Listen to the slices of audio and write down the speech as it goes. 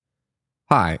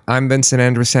Hi, I'm Vincent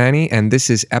Andrusani, and this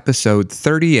is episode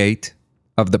 38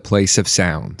 of The Place of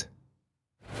Sound.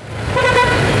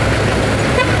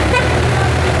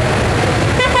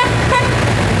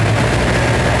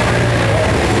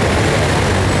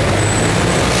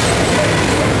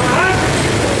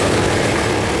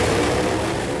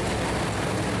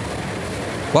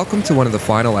 Welcome to one of the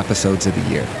final episodes of the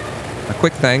year. A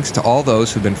quick thanks to all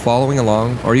those who've been following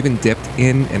along or even dipped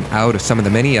in and out of some of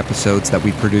the many episodes that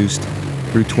we produced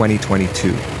through 2022.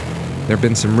 There have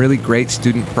been some really great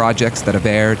student projects that have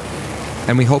aired,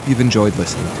 and we hope you've enjoyed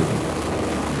listening to them.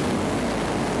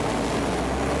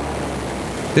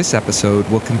 This episode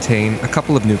will contain a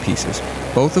couple of new pieces,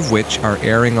 both of which are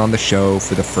airing on the show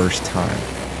for the first time.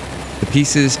 The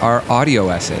pieces are audio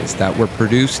essays that were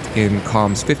produced in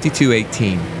Comms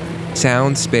 5218,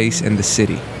 Sound, Space, and the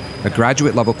City, a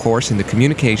graduate-level course in the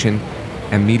Communication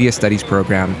and Media Studies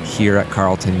program here at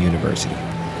Carleton University.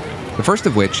 The first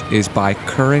of which is by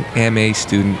current MA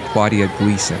student Claudia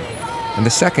Gleason, and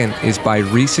the second is by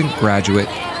recent graduate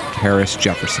Paris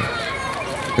Jefferson.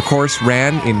 The course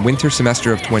ran in winter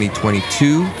semester of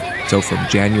 2022, so from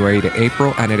January to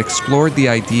April, and it explored the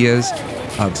ideas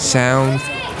of sound,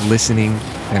 listening,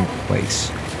 and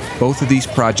place. Both of these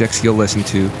projects you'll listen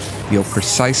to deal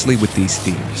precisely with these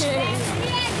themes.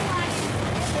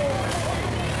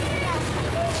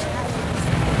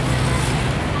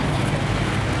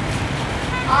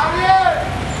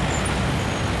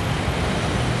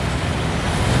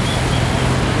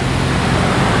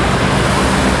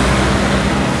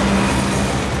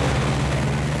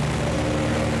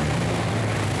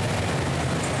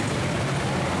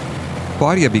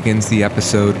 Claudia begins the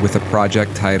episode with a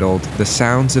project titled The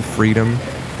Sounds of Freedom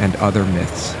and Other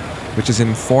Myths, which is an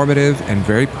informative and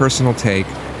very personal take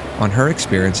on her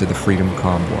experience of the Freedom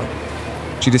Convoy.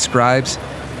 She describes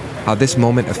how this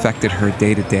moment affected her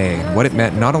day-to-day and what it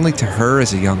meant not only to her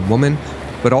as a young woman,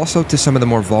 but also to some of the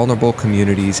more vulnerable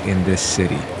communities in this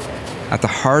city. At the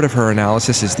heart of her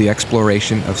analysis is the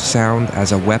exploration of sound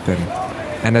as a weapon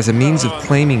and as a means of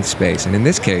claiming space, and in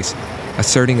this case,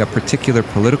 asserting a particular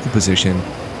political position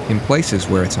in places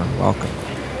where it's unwelcome.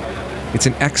 It's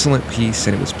an excellent piece,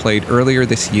 and it was played earlier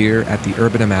this year at the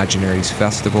Urban Imaginaries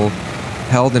Festival,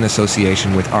 held in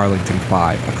association with Arlington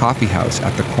 5, a coffee house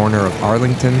at the corner of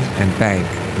Arlington and Bank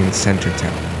in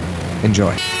Centertown.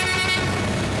 Enjoy.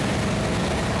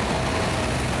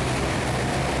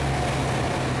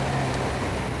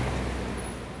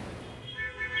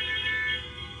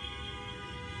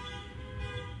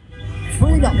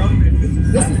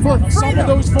 This is for some of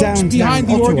those folks Downtown behind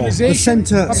the Ottawa, organization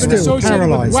the have been centre still associated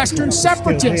paralysed. with Western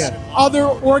separatists. Other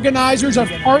organizers of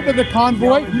part of the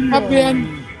convoy have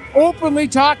been openly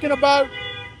talking about,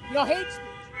 hate speech.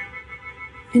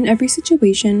 In every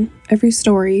situation, every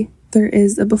story, there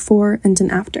is a before and an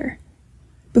after.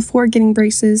 Before getting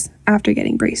braces, after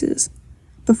getting braces.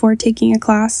 Before taking a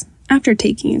class, after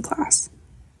taking a class.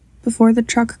 Before the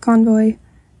truck convoy,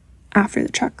 after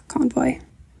the truck convoy.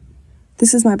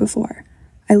 This is my before.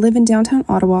 I live in downtown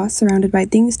Ottawa, surrounded by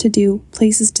things to do,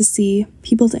 places to see,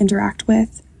 people to interact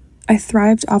with. I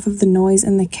thrived off of the noise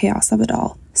and the chaos of it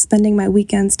all, spending my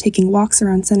weekends taking walks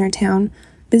around Centertown,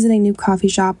 visiting new coffee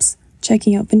shops,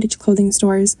 checking out vintage clothing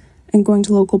stores, and going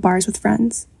to local bars with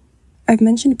friends. I've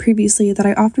mentioned previously that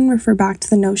I often refer back to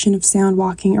the notion of sound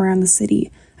walking around the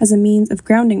city as a means of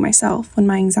grounding myself when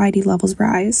my anxiety levels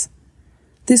rise.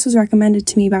 This was recommended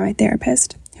to me by my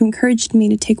therapist, who encouraged me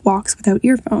to take walks without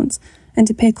earphones and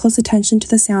to pay close attention to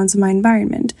the sounds of my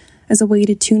environment as a way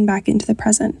to tune back into the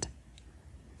present.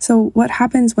 So what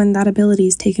happens when that ability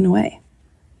is taken away?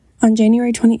 On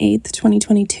January 28,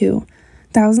 2022,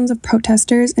 thousands of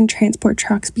protesters and transport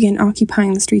trucks began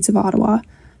occupying the streets of Ottawa,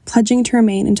 pledging to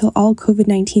remain until all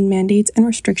COVID-19 mandates and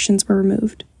restrictions were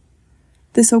removed.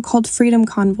 The so-called Freedom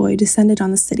Convoy descended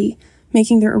on the city,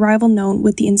 making their arrival known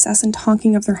with the incessant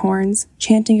honking of their horns,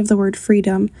 chanting of the word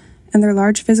freedom, and their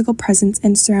large physical presence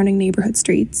in surrounding neighborhood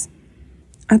streets.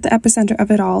 At the epicenter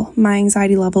of it all, my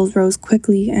anxiety levels rose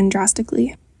quickly and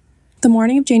drastically. The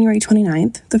morning of January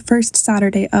 29th, the first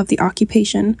Saturday of the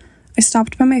occupation, I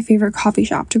stopped by my favorite coffee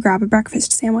shop to grab a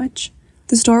breakfast sandwich.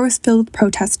 The store was filled with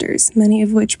protesters, many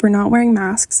of which were not wearing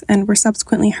masks and were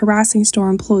subsequently harassing store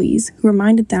employees who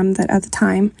reminded them that at the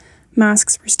time,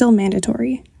 masks were still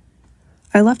mandatory.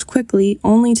 I left quickly,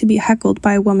 only to be heckled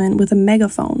by a woman with a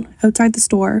megaphone outside the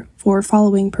store for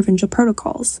following provincial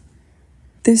protocols.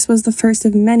 This was the first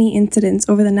of many incidents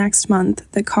over the next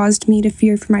month that caused me to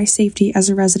fear for my safety as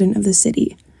a resident of the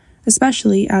city,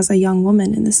 especially as a young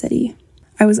woman in the city.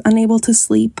 I was unable to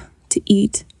sleep, to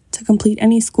eat, to complete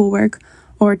any schoolwork,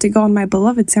 or to go on my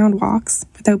beloved sound walks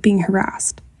without being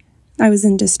harassed. I was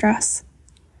in distress.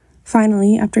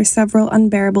 Finally, after several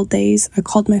unbearable days, I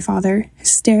called my father,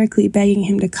 hysterically begging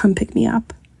him to come pick me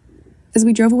up. As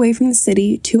we drove away from the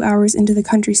city, 2 hours into the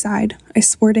countryside, I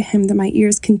swore to him that my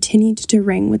ears continued to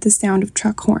ring with the sound of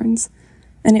truck horns,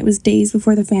 and it was days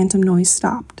before the phantom noise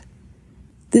stopped.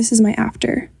 This is my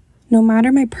after. No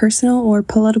matter my personal or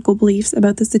political beliefs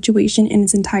about the situation in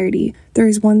its entirety, there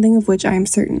is one thing of which I am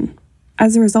certain.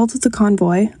 As a result of the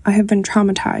convoy, I have been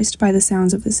traumatized by the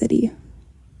sounds of the city.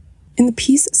 In the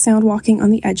piece Sound Walking on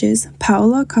the Edges,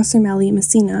 Paola Cosermelli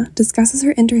Messina discusses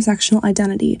her intersectional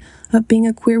identity of being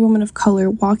a queer woman of color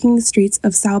walking the streets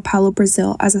of Sao Paulo,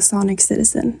 Brazil as a sonic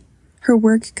citizen. Her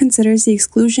work considers the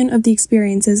exclusion of the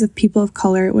experiences of people of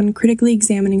color when critically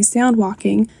examining sound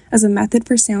walking as a method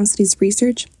for sound studies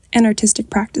research and artistic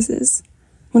practices.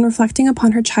 When reflecting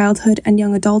upon her childhood and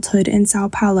young adulthood in Sao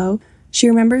Paulo, she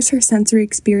remembers her sensory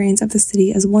experience of the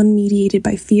city as one mediated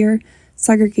by fear,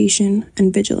 segregation,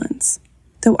 and vigilance.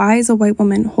 Though I, as a white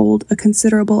woman, hold a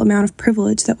considerable amount of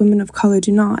privilege that women of color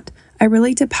do not, I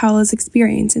relate to Paola's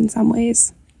experience in some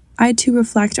ways. I too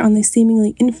reflect on the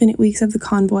seemingly infinite weeks of the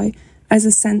convoy as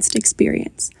a sensed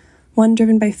experience, one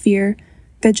driven by fear,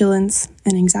 vigilance,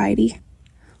 and anxiety.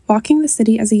 Walking the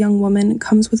city as a young woman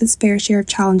comes with its fair share of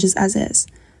challenges as is.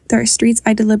 There are streets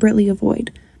I deliberately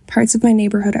avoid, parts of my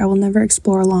neighborhood I will never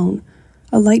explore alone,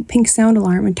 a light pink sound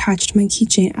alarm attached to my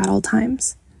keychain at all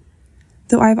times.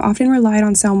 Though I have often relied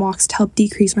on sound walks to help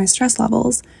decrease my stress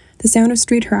levels, the sound of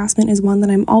street harassment is one that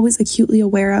I'm always acutely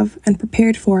aware of and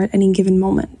prepared for at any given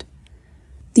moment.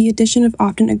 The addition of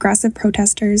often aggressive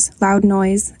protesters, loud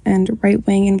noise, and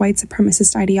right-wing and white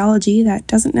supremacist ideology that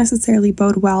doesn't necessarily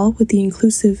bode well with the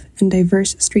inclusive and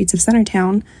diverse streets of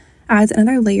Centertown adds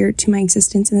another layer to my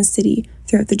existence in the city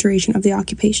throughout the duration of the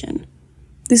occupation.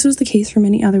 This was the case for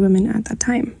many other women at that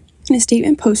time. In a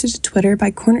statement posted to Twitter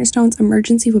by Cornerstone's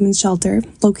Emergency Women's Shelter,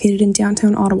 located in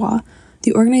downtown Ottawa,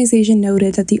 the organization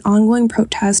noted that the ongoing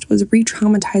protest was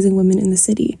re-traumatizing women in the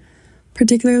city,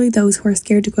 particularly those who are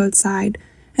scared to go outside,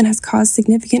 and has caused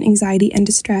significant anxiety and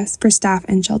distress for staff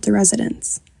and shelter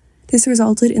residents. This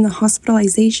resulted in the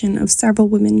hospitalization of several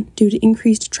women due to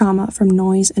increased trauma from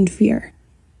noise and fear.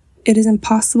 It is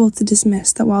impossible to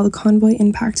dismiss that while the convoy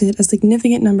impacted a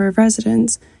significant number of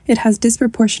residents, it has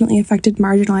disproportionately affected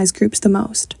marginalized groups the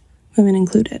most, women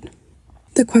included.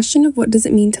 The question of what does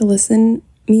it mean to listen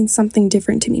means something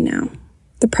different to me now.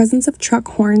 The presence of truck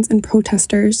horns and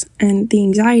protesters, and the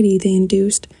anxiety they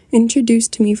induced,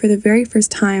 introduced to me for the very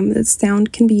first time that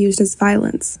sound can be used as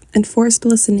violence, and forced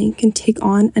listening can take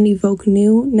on and evoke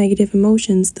new, negative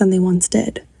emotions than they once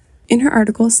did. In her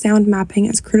article, Sound Mapping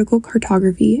as Critical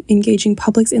Cartography, Engaging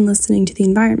Publics in Listening to the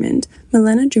Environment,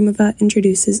 Milena Drumova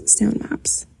introduces sound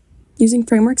maps. Using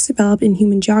frameworks developed in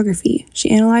human geography,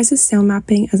 she analyzes sound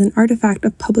mapping as an artifact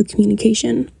of public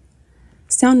communication.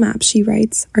 Sound maps, she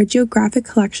writes, are geographic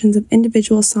collections of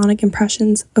individual sonic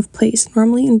impressions of place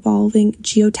normally involving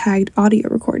geotagged audio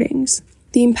recordings.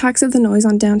 The impacts of the noise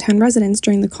on downtown residents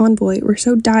during the convoy were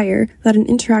so dire that an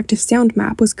interactive sound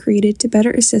map was created to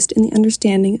better assist in the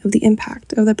understanding of the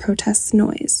impact of the protest's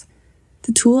noise.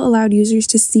 The tool allowed users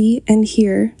to see and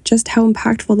hear just how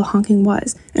impactful the honking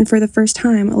was, and for the first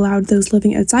time allowed those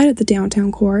living outside of the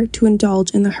downtown core to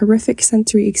indulge in the horrific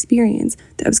sensory experience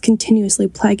that was continuously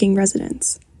plaguing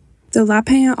residents. Though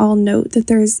Lapin et al. Note that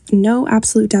there is no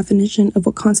absolute definition of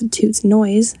what constitutes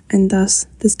noise, and thus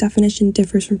this definition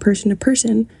differs from person to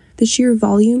person, the sheer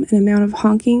volume and amount of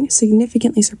honking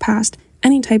significantly surpassed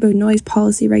any type of noise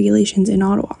policy regulations in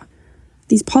Ottawa.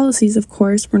 These policies, of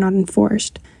course, were not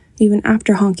enforced, even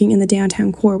after honking in the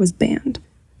downtown core was banned.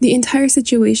 The entire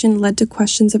situation led to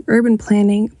questions of urban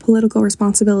planning, political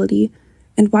responsibility,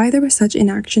 and why there was such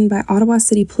inaction by Ottawa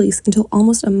City Police until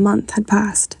almost a month had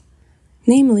passed.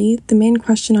 Namely, the main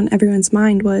question on everyone's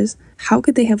mind was, how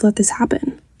could they have let this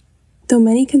happen? Though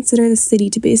many consider the city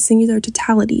to be a singular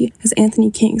totality, as Anthony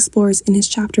King explores in his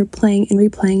chapter Playing and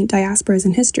Replaying Diasporas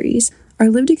and Histories, our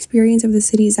lived experience of the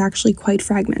city is actually quite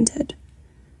fragmented.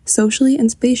 Socially and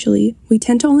spatially, we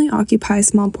tend to only occupy a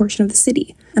small portion of the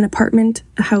city, an apartment,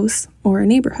 a house, or a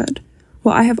neighborhood.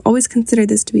 While I have always considered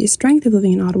this to be a strength of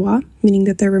living in Ottawa, meaning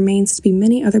that there remains to be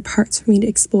many other parts for me to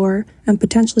explore and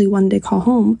potentially one day call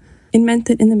home, it meant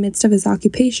that in the midst of his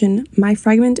occupation, my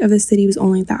fragment of the city was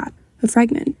only that, a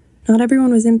fragment. Not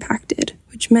everyone was impacted,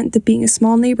 which meant that being a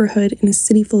small neighborhood in a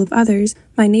city full of others,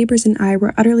 my neighbors and I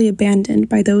were utterly abandoned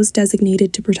by those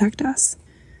designated to protect us.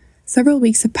 Several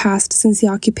weeks have passed since the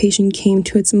occupation came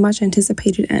to its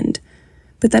much-anticipated end,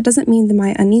 but that doesn't mean that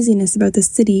my uneasiness about the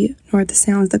city nor the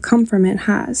sounds that come from it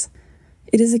has.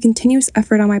 It is a continuous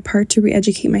effort on my part to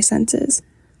re-educate my senses.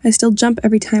 I still jump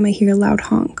every time I hear a loud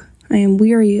honk. I am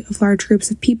weary of large groups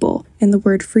of people and the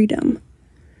word freedom.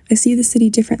 I see the city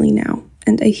differently now,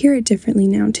 and I hear it differently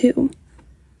now too.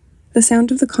 The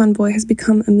sound of the convoy has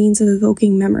become a means of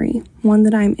evoking memory, one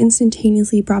that I am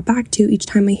instantaneously brought back to each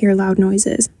time I hear loud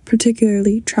noises,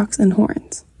 particularly trucks and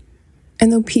horns.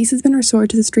 And though peace has been restored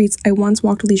to the streets I once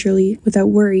walked leisurely, without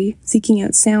worry, seeking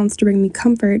out sounds to bring me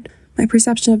comfort, my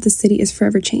perception of the city is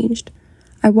forever changed.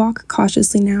 I walk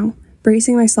cautiously now,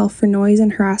 bracing myself for noise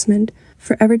and harassment,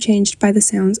 forever changed by the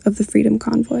sounds of the Freedom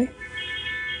Convoy.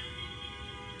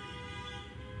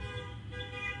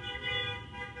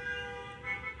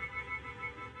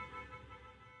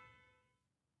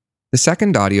 The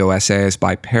second audio essay is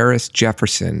by Paris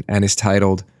Jefferson and is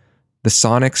titled The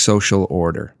Sonic Social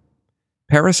Order.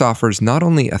 Paris offers not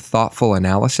only a thoughtful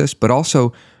analysis, but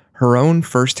also her own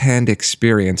first-hand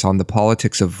experience on the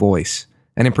politics of voice,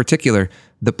 and in particular,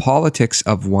 the politics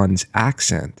of one's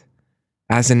accent.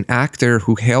 As an actor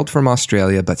who hailed from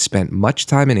Australia but spent much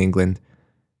time in England,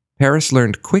 Paris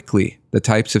learned quickly the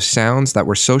types of sounds that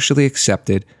were socially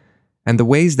accepted and the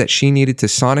ways that she needed to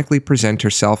sonically present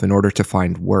herself in order to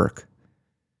find work.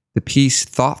 The piece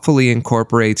thoughtfully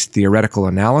incorporates theoretical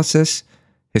analysis,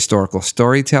 historical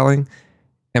storytelling,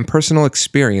 and personal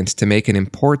experience to make an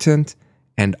important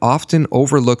and often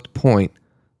overlooked point,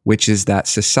 which is that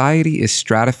society is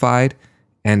stratified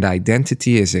and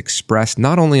identity is expressed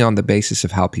not only on the basis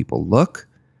of how people look,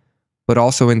 but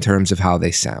also in terms of how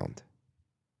they sound.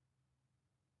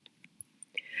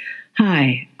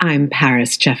 Hi, I'm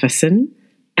Paris Jefferson,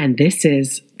 and this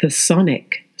is The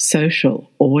Sonic Social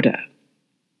Order.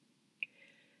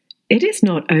 It is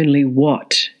not only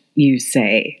what you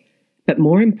say, but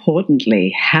more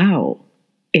importantly, how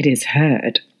it is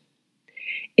heard.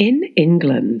 In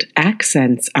England,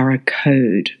 accents are a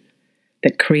code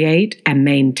that create and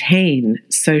maintain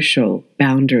social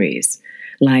boundaries,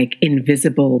 like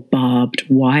invisible barbed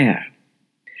wire.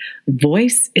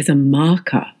 Voice is a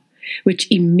marker which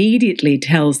immediately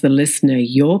tells the listener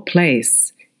your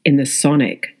place in the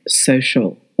sonic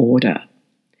social order.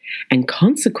 And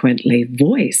consequently,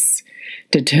 voice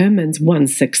determines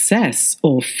one's success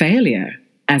or failure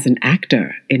as an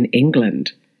actor in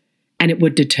England, and it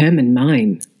would determine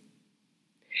mine.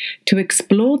 To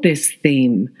explore this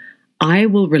theme, I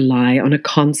will rely on a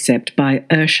concept by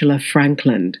Ursula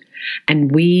Franklin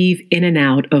and weave in and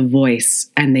out of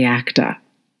voice and the actor.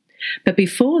 But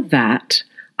before that,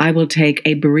 I will take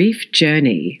a brief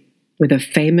journey with a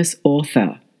famous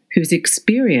author whose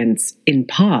experience, in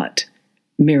part,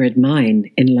 mirrored mine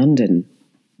in London.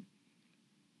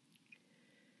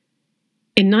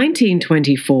 In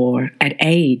 1924, at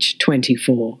age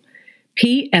 24,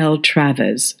 P.L.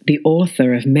 Travers, the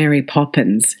author of Mary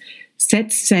Poppins,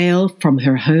 set sail from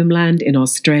her homeland in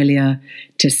Australia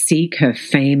to seek her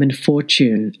fame and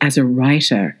fortune as a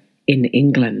writer in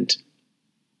England.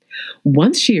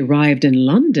 Once she arrived in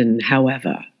London,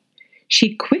 however,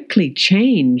 she quickly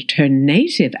changed her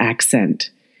native accent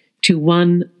to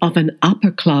one of an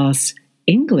upper-class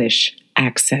English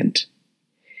accent.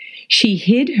 She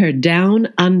hid her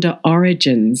down-under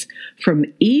origins from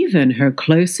even her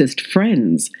closest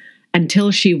friends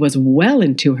until she was well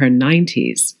into her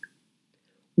 90s.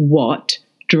 What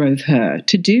drove her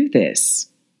to do this?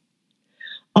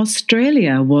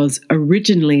 Australia was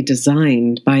originally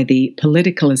designed by the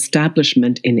political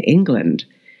establishment in England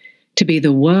to be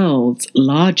the world's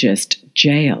largest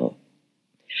jail.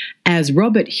 As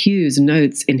Robert Hughes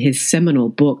notes in his seminal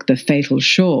book, The Fatal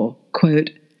Shore, quote,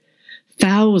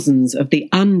 "Thousands of the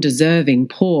undeserving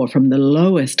poor from the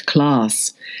lowest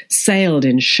class sailed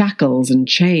in shackles and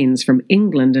chains from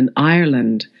England and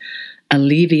Ireland,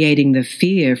 alleviating the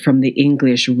fear from the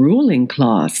English ruling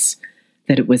class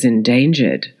that it was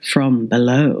endangered from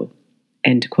below."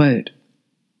 End quote.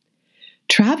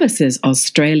 Travis's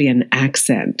Australian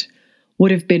accent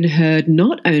would have been heard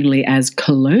not only as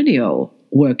colonial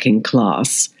working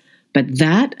class, but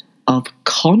that of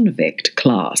convict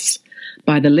class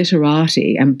by the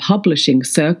literati and publishing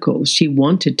circles she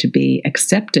wanted to be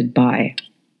accepted by.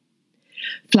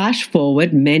 Flash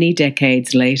forward many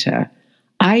decades later,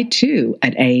 I too,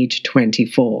 at age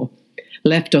 24,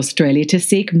 left Australia to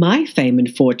seek my fame and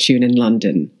fortune in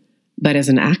London, but as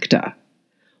an actor.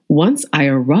 Once I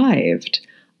arrived,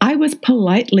 I was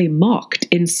politely mocked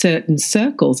in certain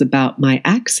circles about my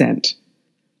accent.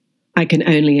 I can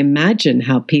only imagine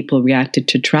how people reacted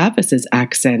to Travis's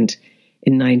accent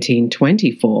in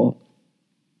 1924.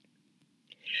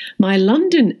 My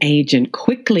London agent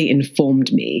quickly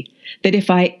informed me that if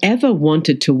I ever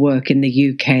wanted to work in the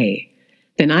UK,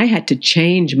 then I had to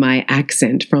change my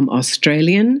accent from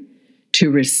Australian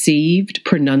to received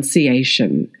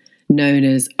pronunciation, known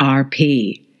as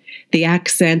RP, the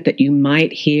accent that you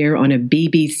might hear on a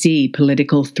BBC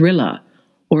political thriller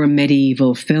or a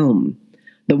medieval film,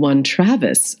 the one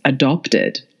Travis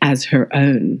adopted as her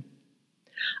own.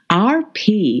 Our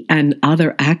P and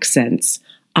other accents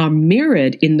are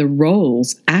mirrored in the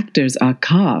roles actors are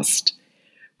cast,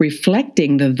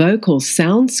 reflecting the vocal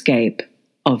soundscape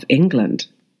of England.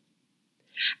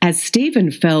 As Stephen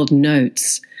Feld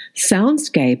notes,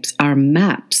 soundscapes are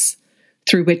maps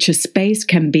through which a space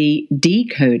can be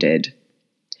decoded.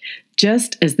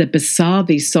 Just as the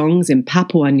Besavi songs in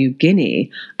Papua New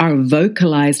Guinea are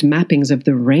vocalized mappings of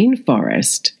the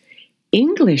rainforest,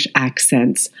 English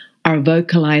accents are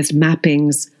vocalized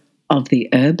mappings of the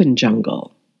urban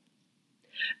jungle.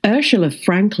 Ursula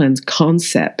Franklin's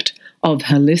concept of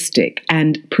holistic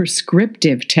and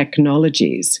prescriptive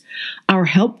technologies are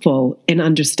helpful in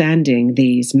understanding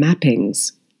these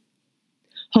mappings.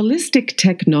 Holistic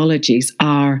technologies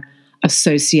are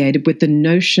associated with the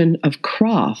notion of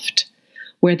craft,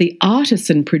 where the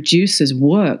artisan produces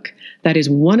work that is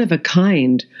one of a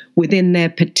kind within their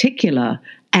particular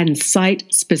and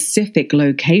site-specific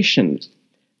location.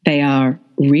 They are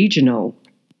regional.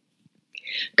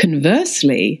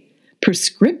 Conversely,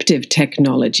 prescriptive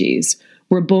technologies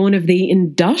were born of the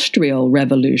Industrial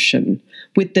Revolution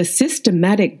with the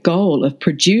systematic goal of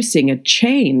producing a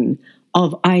chain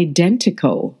of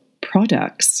identical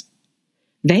products.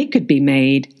 They could be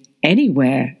made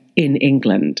anywhere in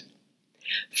England.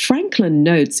 Franklin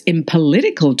notes in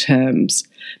political terms,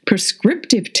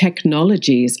 prescriptive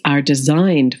technologies are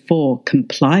designed for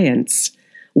compliance,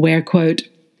 where, quote,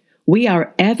 we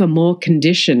are ever more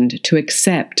conditioned to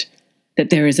accept that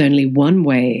there is only one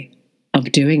way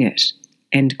of doing it,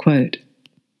 end quote.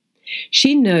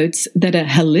 She notes that a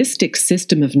holistic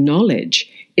system of knowledge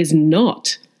is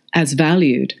not as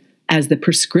valued as the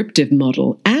prescriptive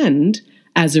model, and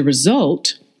as a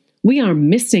result, we are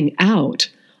missing out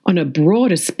on a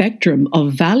broader spectrum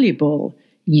of valuable,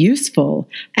 useful,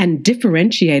 and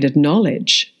differentiated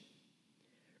knowledge.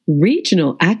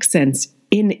 Regional accents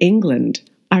in England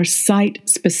are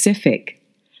site-specific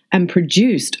and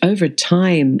produced over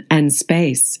time and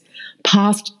space,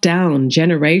 passed down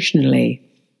generationally.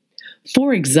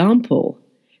 For example,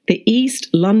 the East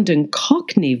London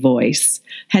Cockney voice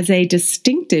has a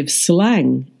distinctive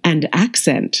slang and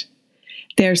accent.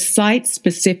 Their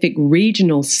site-specific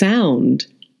regional sound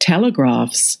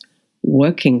telegraphs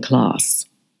working class.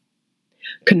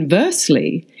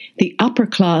 Conversely, the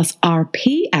upper-class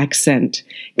RP accent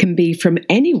can be from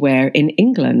anywhere in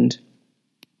England.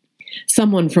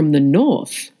 Someone from the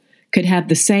north could have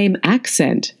the same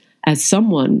accent as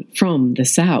someone from the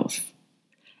south,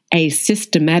 a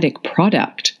systematic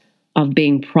product of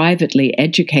being privately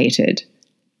educated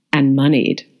and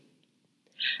moneyed.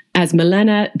 As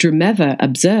Milena Drumeva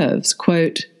observes,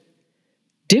 quote,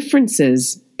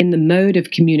 differences in the mode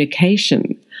of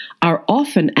communication are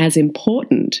often as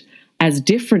important as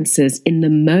differences in the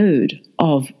mode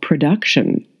of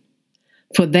production,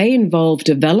 for they involve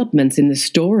developments in the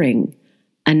storing,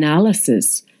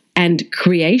 analysis, and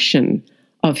creation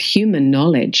of human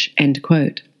knowledge, end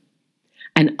quote.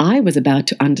 And I was about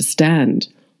to understand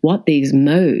what these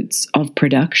modes of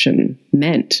production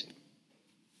meant.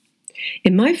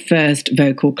 In my first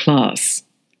vocal class,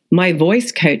 my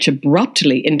voice coach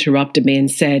abruptly interrupted me and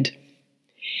said,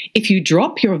 if you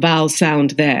drop your vowel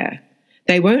sound there,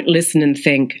 they won't listen and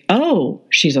think, oh,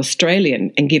 she's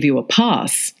Australian, and give you a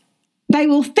pass. They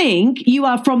will think you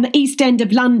are from the East End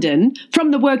of London,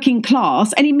 from the working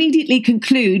class, and immediately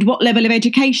conclude what level of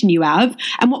education you have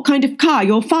and what kind of car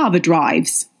your father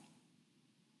drives.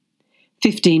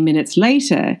 15 minutes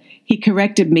later, he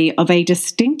corrected me of a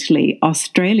distinctly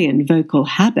Australian vocal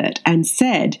habit and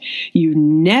said, you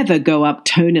never go up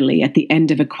tonally at the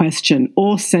end of a question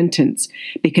or sentence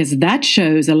because that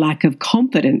shows a lack of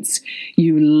confidence.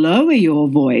 You lower your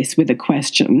voice with a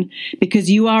question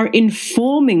because you are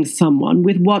informing someone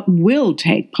with what will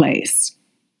take place.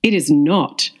 It is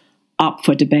not up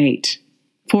for debate.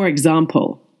 For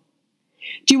example,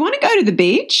 do you want to go to the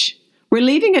beach? We're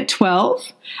leaving at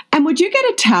 12, and would you get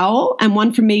a towel and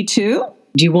one for me too?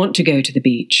 Do you want to go to the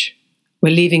beach?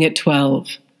 We're leaving at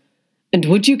 12, and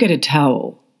would you get a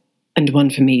towel and one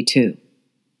for me too?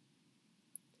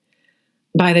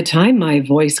 By the time my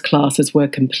voice classes were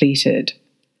completed,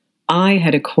 I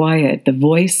had acquired the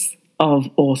voice of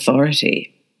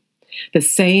authority. The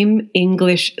same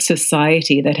English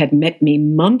society that had met me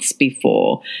months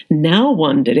before now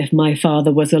wondered if my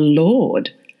father was a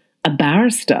lord, a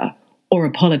barrister, or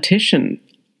a politician.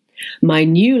 My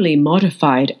newly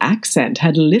modified accent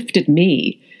had lifted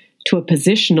me to a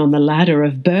position on the ladder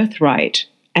of birthright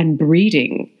and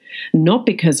breeding, not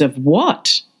because of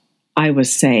what I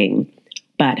was saying,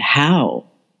 but how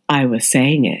I was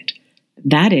saying it.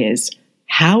 That is,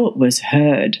 how it was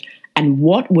heard, and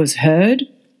what was heard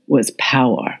was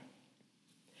power.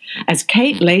 As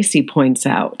Kate Lacey points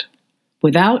out,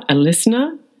 without a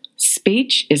listener,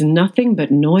 speech is nothing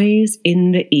but noise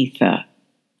in the ether,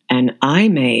 and I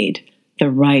made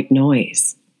the right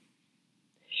noise.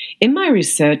 In my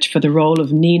research for the role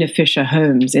of Nina Fisher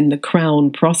Holmes in The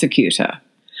Crown Prosecutor,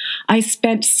 I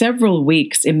spent several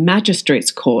weeks in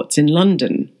magistrates' courts in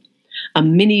London, a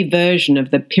mini version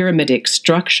of the pyramidic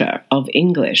structure of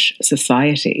English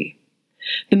society.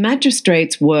 The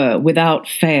magistrates were, without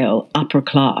fail, upper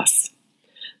class.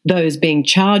 Those being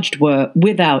charged were,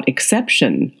 without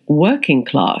exception, working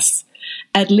class.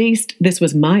 At least this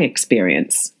was my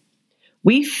experience.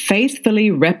 We faithfully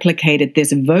replicated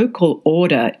this vocal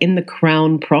order in The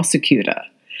Crown Prosecutor,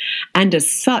 and as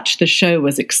such the show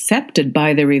was accepted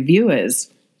by the reviewers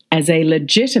as a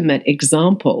legitimate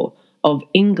example of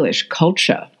English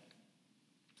culture.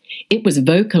 It was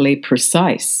vocally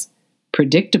precise,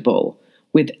 predictable,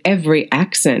 with every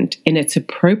accent in its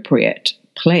appropriate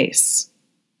place.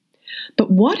 But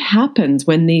what happens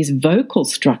when these vocal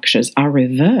structures are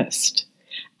reversed?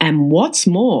 And what's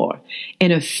more,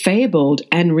 in a fabled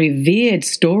and revered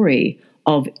story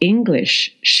of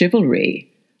English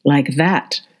chivalry, like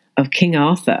that of King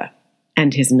Arthur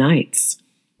and his knights?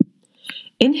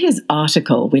 In his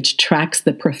article, which tracks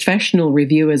the professional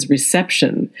reviewer's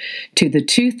reception to the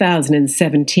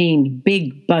 2017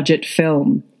 big-budget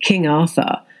film King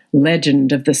Arthur,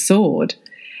 Legend of the Sword,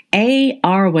 A.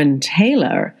 Arwen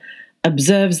Taylor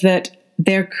observes that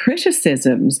their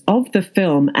criticisms of the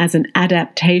film as an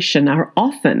adaptation are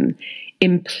often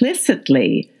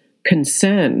implicitly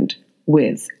concerned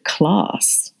with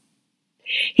class.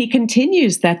 He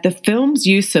continues that the film's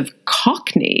use of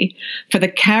Cockney for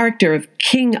the character of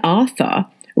King Arthur,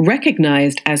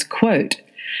 recognized as, quote,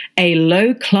 a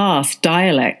low-class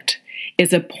dialect,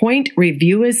 is a point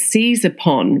reviewers seize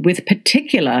upon with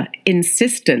particular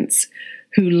insistence,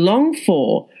 who long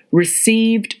for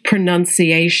received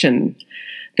pronunciation,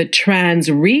 the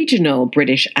trans-regional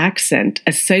British accent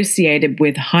associated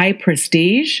with high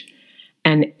prestige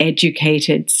and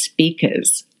educated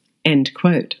speakers, end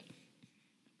quote.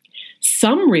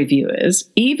 Some reviewers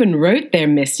even wrote their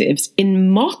missives in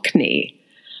Mockney,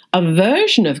 a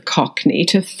version of Cockney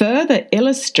to further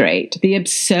illustrate the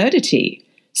absurdity,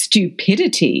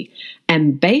 stupidity,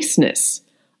 and baseness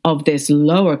of this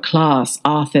lower-class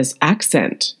Arthur's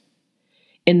accent.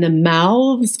 In the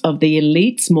mouths of the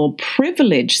elite's more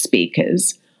privileged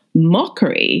speakers,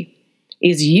 mockery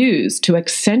is used to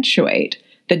accentuate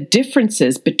the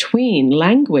differences between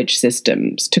language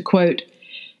systems to, quote,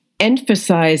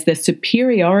 emphasize the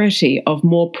superiority of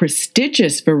more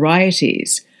prestigious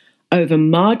varieties over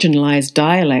marginalized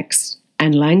dialects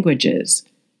and languages,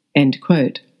 end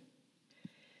quote.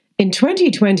 In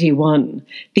 2021,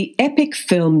 the epic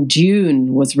film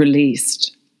Dune was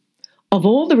released. Of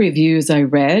all the reviews I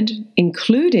read,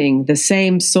 including the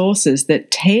same sources that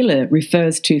Taylor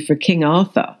refers to for King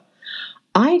Arthur,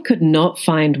 I could not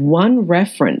find one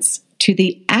reference to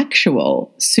the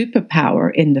actual superpower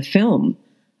in the film,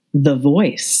 the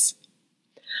voice.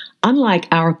 Unlike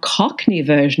our Cockney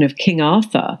version of King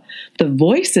Arthur, the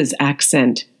voice's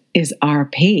accent is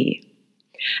RP,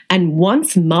 and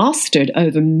once mastered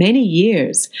over many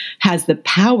years, has the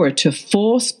power to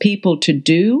force people to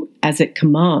do as it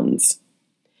commands.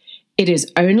 It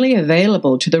is only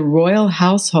available to the royal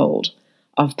household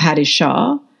of Padishah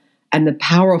Shah and the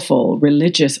powerful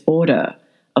religious order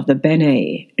of the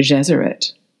Bene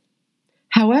Gesserit.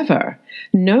 However,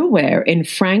 nowhere in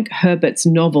Frank Herbert's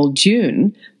novel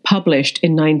Dune, published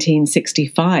in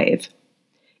 1965,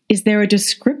 is there a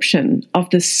description of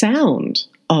the sound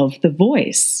of the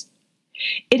voice.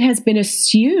 It has been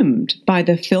assumed by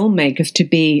the filmmakers to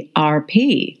be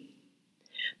RP.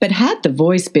 But had the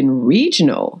voice been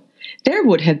regional, there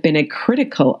would have been a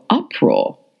critical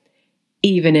uproar.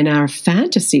 Even in our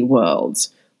fantasy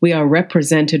worlds, we are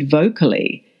represented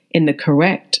vocally in the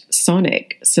correct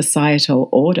sonic societal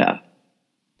order.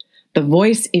 The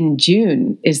voice in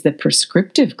Dune is the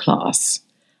prescriptive class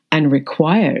and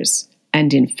requires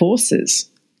and enforces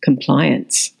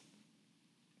compliance.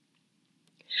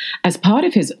 As part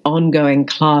of his ongoing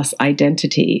class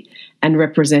identity and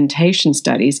representation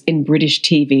studies in British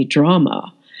TV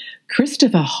drama,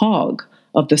 Christopher Hogg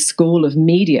of the School of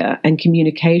Media and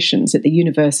Communications at the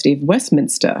University of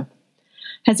Westminster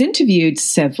has interviewed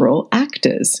several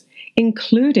actors,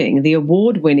 including the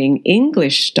award-winning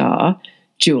English star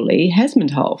Julie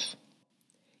Hesmondhalgh.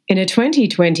 In a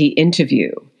 2020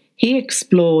 interview, he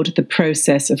explored the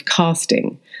process of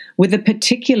casting with a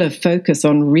particular focus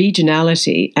on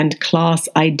regionality and class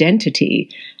identity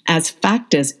as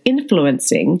factors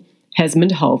influencing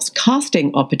Hesmondhalgh's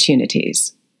casting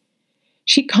opportunities.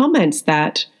 She comments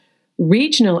that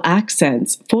regional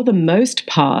accents, for the most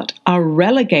part, are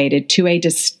relegated to a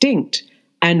distinct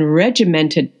and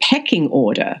regimented pecking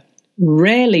order,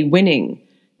 rarely winning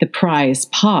the prize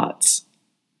parts.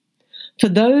 For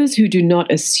those who do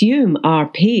not assume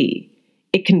RP,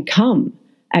 it can come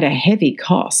at a heavy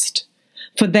cost,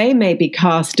 for they may be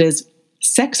cast as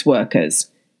sex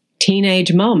workers,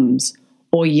 teenage mums,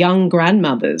 or young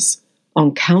grandmothers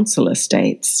on council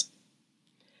estates.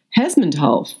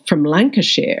 Hesmondhalgh from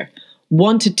Lancashire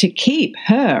wanted to keep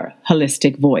her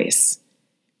holistic voice.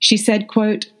 She said,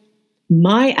 quote,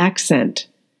 "My accent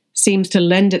seems to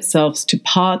lend itself to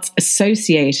parts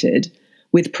associated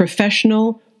with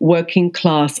professional working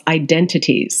class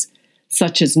identities,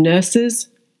 such as nurses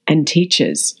and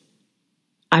teachers.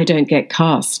 I don't get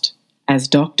cast as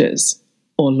doctors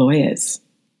or lawyers."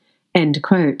 End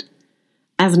quote.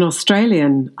 As an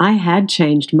Australian, I had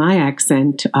changed my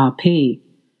accent to RP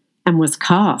and was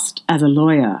cast as a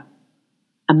lawyer,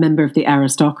 a member of the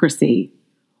aristocracy,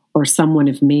 or someone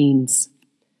of means.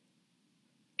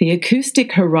 The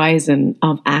acoustic horizon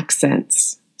of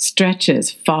accents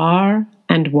stretches far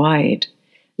and wide,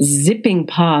 zipping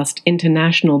past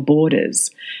international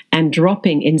borders and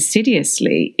dropping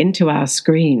insidiously into our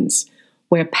screens,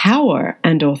 where power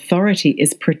and authority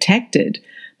is protected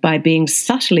by being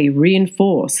subtly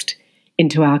reinforced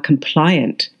into our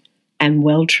compliant and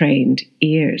well-trained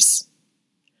ears.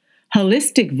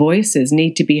 Holistic voices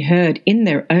need to be heard in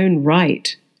their own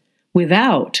right,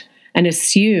 without an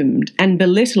assumed and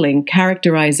belittling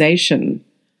characterization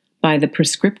by the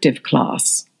prescriptive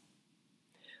class.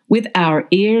 With our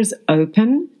ears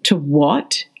open to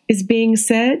what is being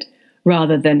said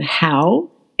rather than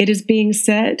how it is being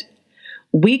said,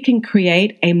 we can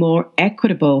create a more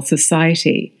equitable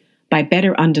society by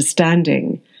better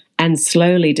understanding and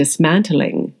slowly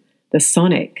dismantling the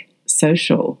sonic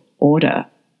social order.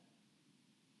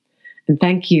 And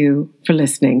thank you for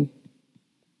listening.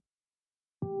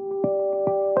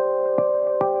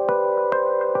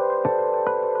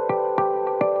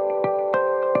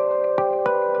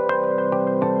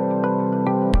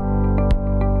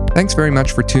 Thanks very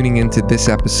much for tuning into this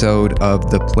episode of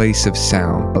The Place of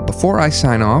Sound. But before I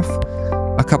sign off,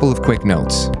 a couple of quick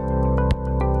notes.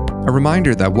 A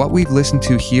reminder that what we've listened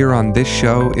to here on this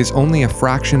show is only a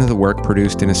fraction of the work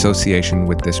produced in association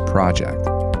with this project.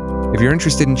 If you're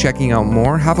interested in checking out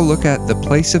more, have a look at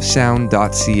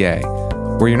theplaceofsound.ca,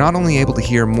 where you're not only able to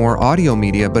hear more audio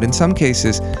media, but in some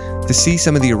cases, to see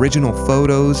some of the original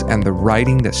photos and the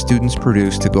writing that students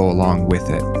produced to go along with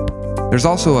it. There's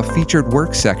also a featured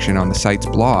work section on the site's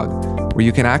blog, where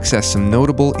you can access some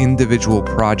notable individual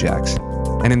projects.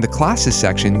 And in the classes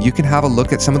section, you can have a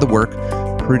look at some of the work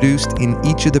produced in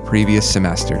each of the previous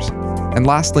semesters. And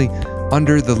lastly,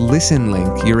 under the Listen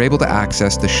link, you're able to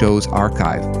access the show's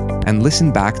archive and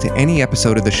listen back to any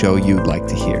episode of the show you'd like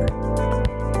to hear.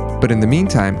 But in the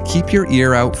meantime, keep your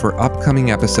ear out for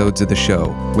upcoming episodes of the show,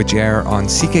 which air on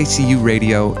CKCU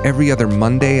Radio every other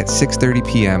Monday at 6:30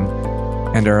 p.m.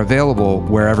 and are available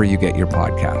wherever you get your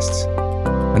podcasts.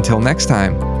 Until next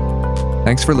time,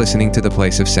 thanks for listening to The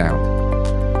Place of Sound.